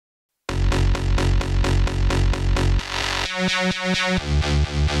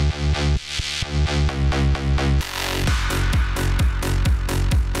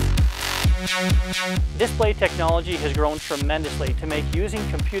Display technology has grown tremendously to make using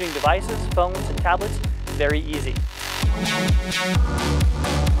computing devices, phones, and tablets very easy.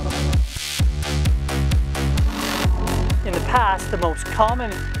 In the past, the most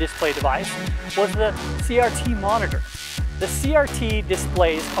common display device was the CRT monitor. The CRT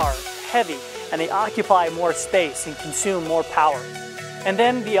displays are heavy and they occupy more space and consume more power. And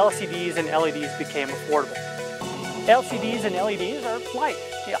then the LCDs and LEDs became affordable. LCDs and LEDs are light.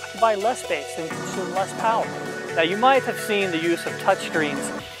 They occupy less space and consume less power. Now you might have seen the use of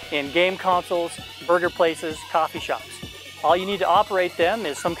touchscreens in game consoles, burger places, coffee shops. All you need to operate them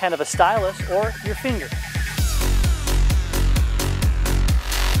is some kind of a stylus or your finger.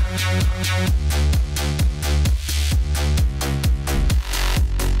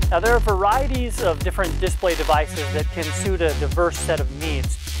 Now there are varieties of different display devices that can suit a diverse set of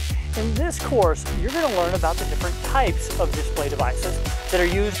needs. In this course, you're going to learn about the different types of display devices that are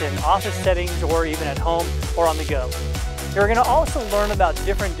used in office settings or even at home or on the go. You're going to also learn about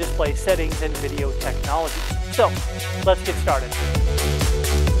different display settings and video technologies. So, let's get started.